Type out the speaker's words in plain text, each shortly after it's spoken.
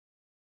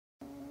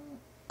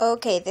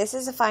Okay, this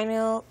is the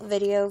final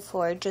video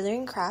for Jewelry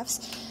and Crafts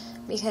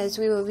because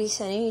we will be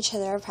sending each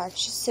other our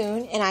packages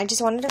soon, and I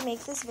just wanted to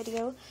make this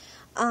video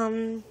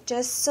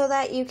just so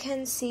that you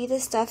can see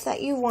the stuff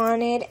that you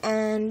wanted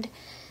and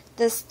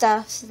the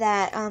stuff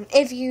that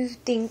if you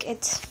think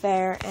it's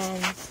fair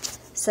and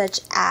such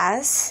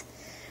as.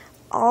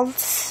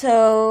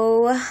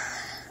 Also,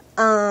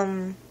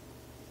 some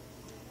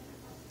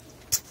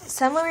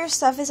of your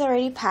stuff is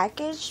already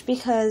packaged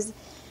because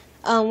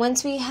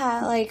once we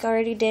had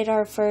already did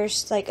our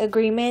first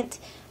agreement,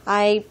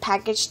 I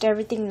packaged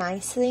everything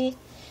nicely.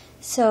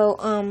 So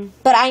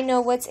but I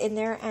know what's in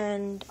there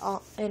and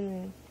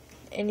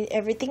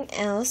everything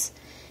else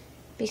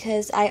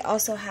because I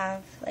also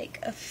have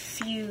a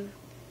few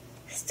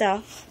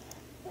stuff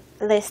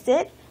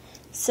listed.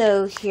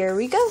 So here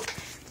we go.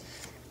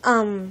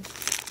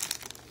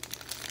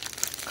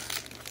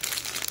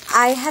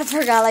 I had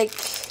forgot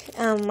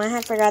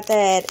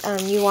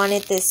that you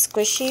wanted this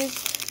squishy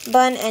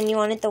bun and you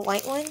wanted the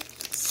white one,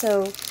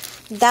 so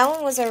that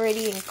one was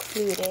already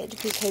included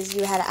because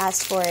you had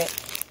asked for it.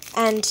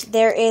 And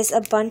there is a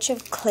bunch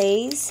of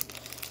clays,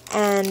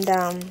 and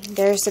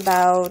there's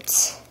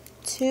about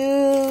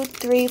 2,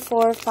 3,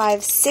 4,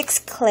 5, 6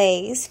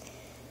 clays.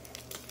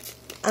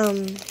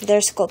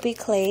 There's Sculpey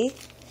clay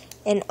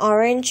in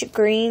orange,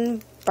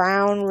 green,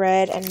 brown,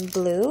 red, and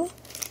blue.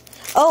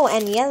 Oh,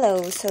 and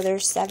yellow, so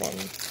there's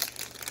 7.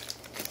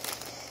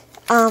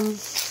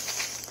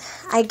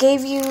 I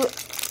gave you,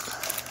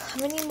 how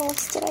many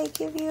molds did I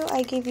give you?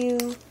 I gave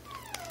you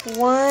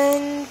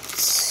 1,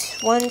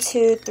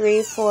 2,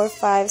 3, 4,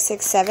 5,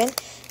 6, 7.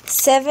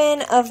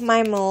 7 of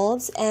my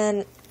molds,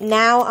 and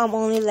now I'm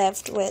only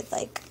left with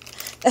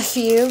a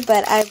few,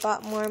 but I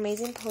bought more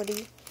Amazing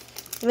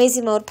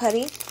Mold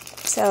Putty.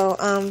 So,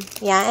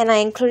 yeah, and I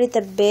included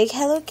the big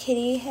Hello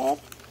Kitty head,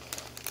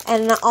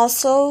 and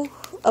also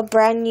a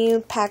brand new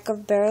pack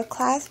of barrel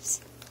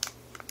clasps,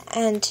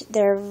 and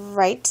they're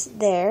right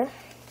there.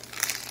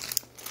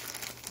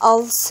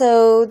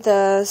 Also,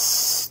 the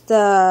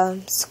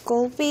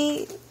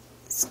Sculpey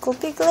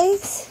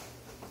glaze.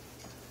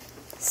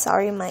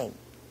 Sorry,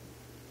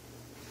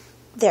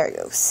 there it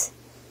goes.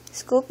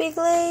 Sculpey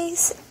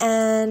glaze,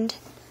 and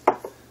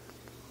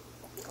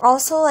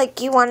also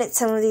you wanted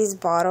some of these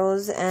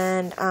bottles,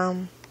 and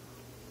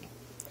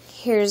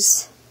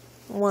here's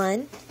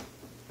one.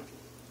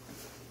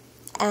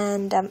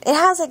 And it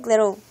has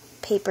little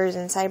papers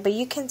inside, but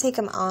you can take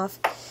them off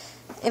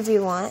if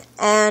you want.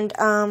 And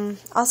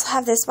also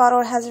have this bottle.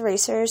 It has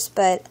erasers,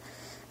 but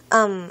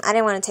I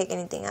didn't want to take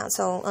anything out.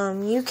 So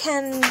you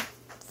can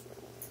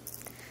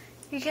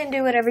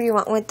do whatever you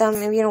want with them.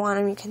 If you don't want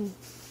them, you can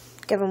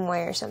give them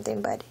away or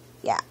something. But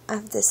yeah, I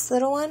have this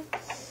little one.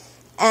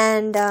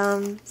 And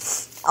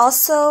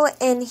also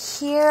in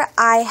here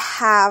I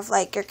have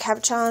your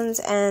capuchons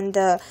and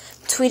the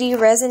Tweety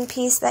resin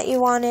piece that you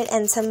wanted,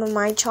 and some of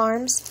my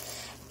charms,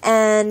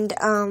 and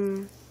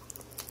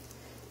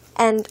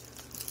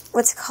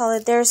what's it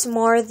called? There's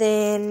more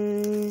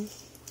than,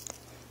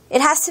 it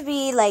has to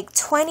be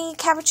 20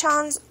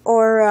 capuchons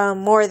or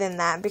more than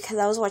that, because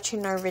I was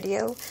watching our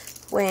video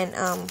when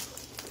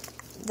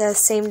the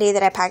same day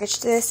that I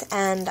packaged this,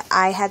 and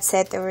I had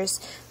said there was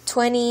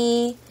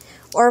 20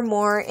 or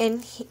more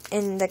in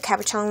the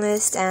capuchon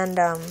list, and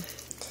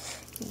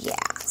yeah,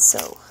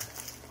 so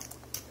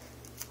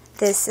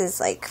this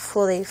is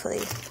fully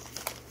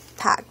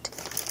packed.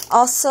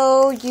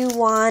 Also, you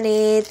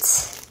wanted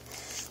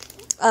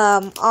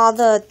all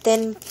the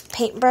thin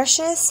paint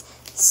brushes,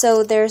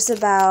 so there's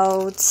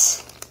about,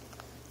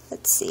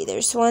 let's see,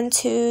 there's 1,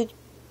 2,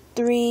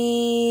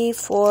 3,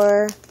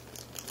 4,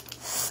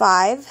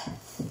 5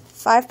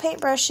 paint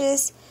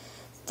brushes,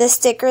 the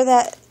sticker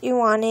that you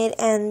wanted,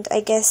 and I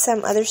guess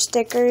some other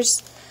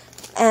stickers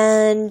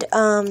and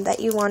that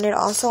you wanted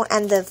also,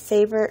 and the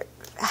Faber,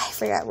 I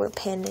forgot what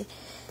pen,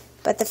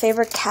 but the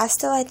Faber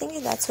Castell, I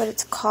think that's what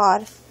it's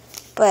called.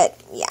 But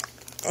yeah,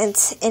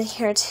 it's in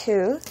here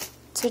too.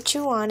 That's what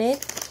you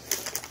wanted.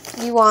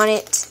 You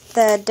wanted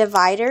the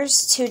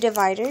dividers, 2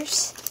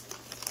 dividers,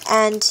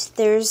 and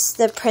there's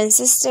the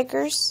princess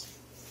stickers,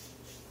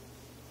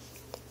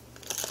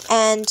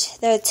 and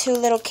the 2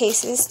 little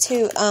cases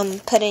to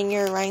put in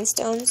your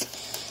rhinestones,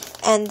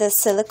 and the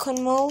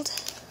silicone mold,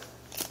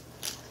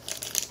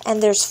 and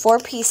there's 4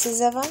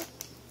 pieces of them.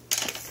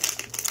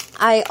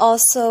 I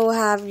also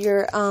have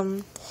your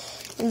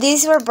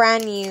these were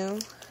brand new.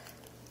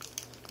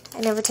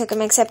 I never took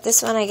them except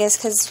this one, I guess,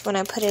 because when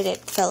I put it, it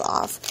fell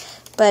off.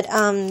 But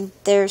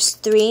there's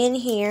 3 in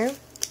here,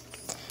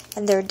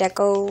 and they're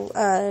deco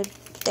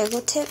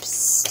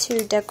tips to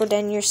deco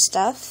in your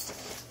stuff.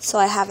 So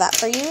I have that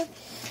for you.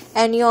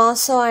 And you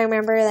also, I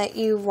remember that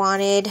you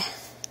wanted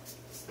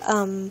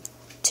 2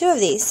 of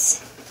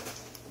these,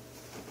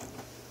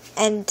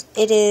 and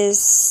it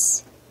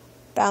is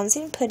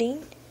bouncing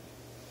pudding,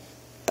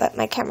 but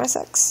my camera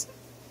sucks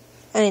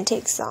and it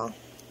takes long.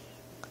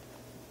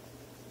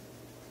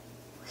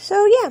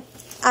 So yeah,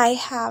 I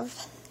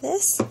have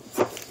this,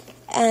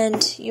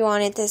 and you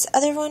wanted this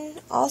other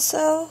one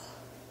also.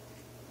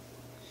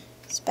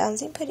 It's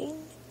bouncing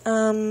pudding,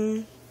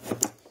 So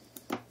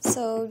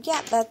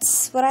yeah,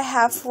 that's what I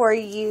have for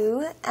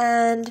you.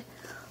 And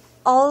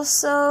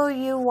also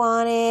you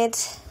wanted,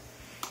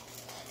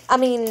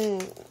 you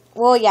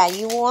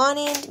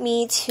wanted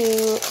me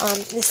to,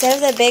 instead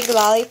of the big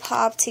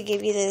lollipop, to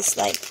give you this,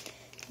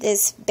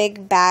 this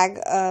big bag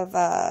of,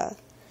 the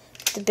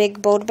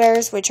big Bold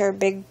Bears, which are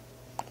big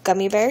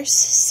gummy bears.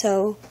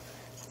 So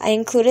I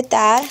included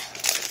that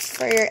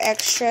for your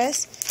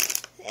extras,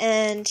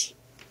 and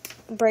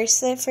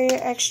bracelet for your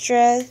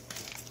extra,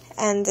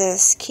 and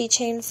this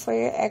keychain for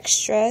your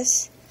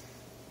extras.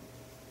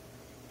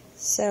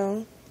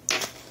 So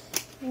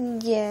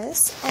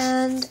yes,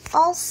 and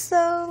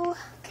also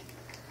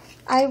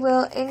I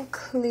will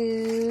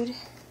include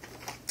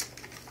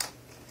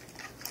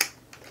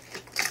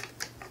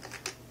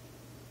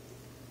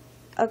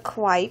a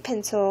kawaii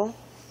pencil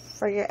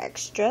for your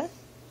extra.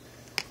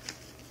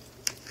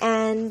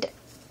 And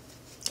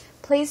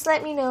please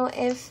let me know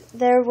if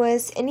there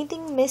was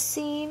anything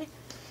missing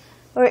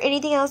or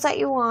anything else that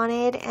you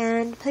wanted,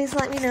 and please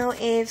let me know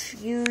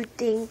if you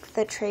think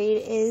the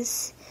trade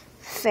is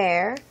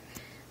fair.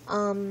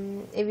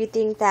 If you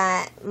think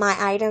that my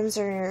items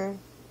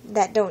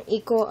that don't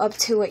equal up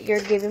to what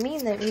you're giving me,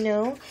 let me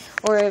know.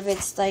 Or if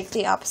it's like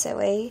the opposite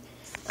way.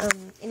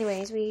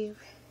 Anyways, we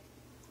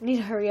need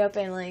to hurry up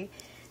and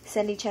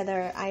send each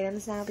other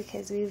items now,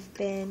 because we've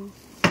been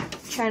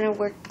trying to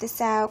work this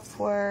out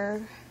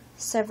for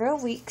several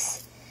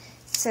weeks.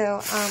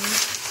 So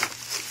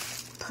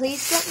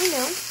please let me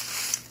know,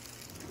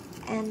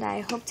 and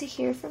I hope to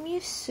hear from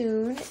you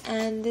soon.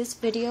 And this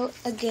video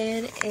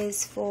again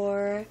is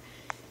for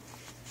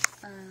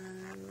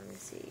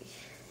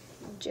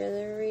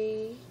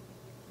jewelry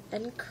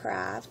and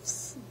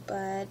crafts,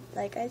 but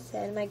like I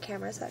said, my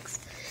camera sucks.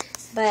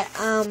 But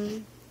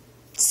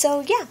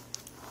so yeah,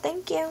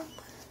 thank you.